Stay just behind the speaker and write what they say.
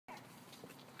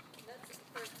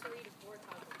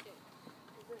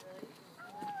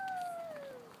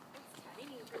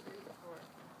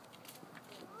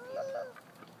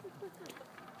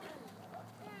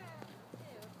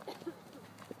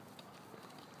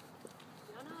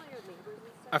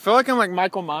I feel like I'm like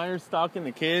Michael Myers stalking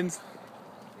the kids.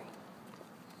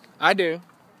 I do.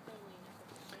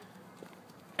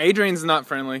 Adrian's not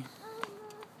friendly.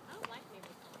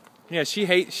 Yeah, she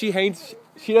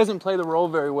doesn't play the role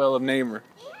very well of neighbor.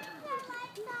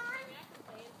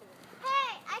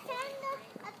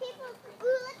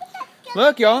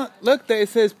 Look, y'all. Look, it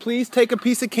says, please take a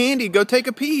piece of candy. Go take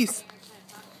a piece.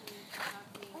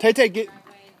 TayTay,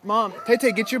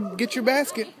 TayTay, get your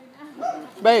basket.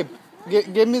 Babe, give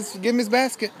him his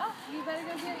basket. Oh, you better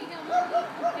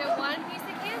go get one piece of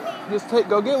candy. Just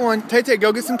go get one. TayTay,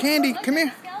 go get some candy. Come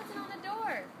here. Skeleton on the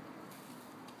door.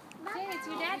 Hey, it's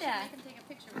your dada. I can take a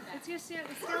picture with that. It's your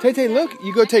skeleton. TayTay, look,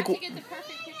 you go take. I have to get the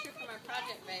perfect picture from our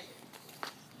project, babe.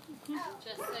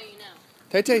 Just so you know.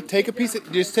 TayTay, take a piece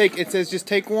of. It says just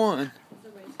take one.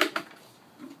 Hey,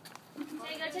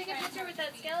 go take a picture with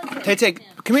that skeleton. TayTay,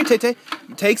 come here, TayTay.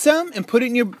 Take some and put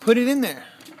it in there.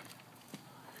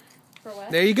 For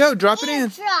what? There you go. Drop it in.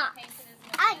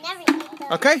 I never eat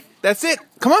those. Okay, that's it.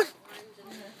 Come on.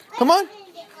 Come on.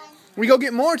 We go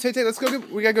get more, TayTay. Let's go.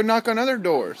 We gotta go knock on other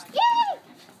doors. Yay!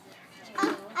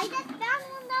 I just found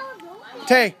one that was open.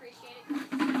 Tay.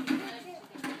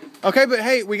 Okay, but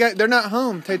hey, they're not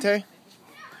home, TayTay.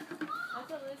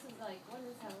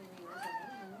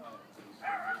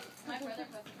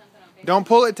 Don't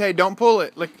pull it, Tay. Don't pull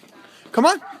it. Like, come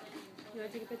on. You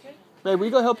want to take a picture? Babe, will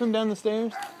you go help him down the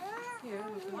stairs?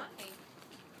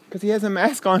 Because he has a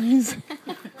mask on. He's.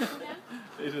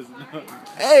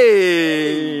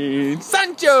 Hey,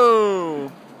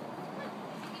 Sancho.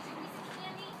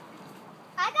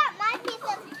 I got my piece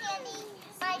of candy.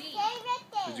 My favorite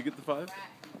thing. Did you get the 5?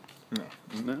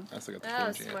 No. I still got the 4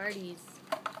 Oh, Smarties.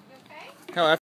 Hell,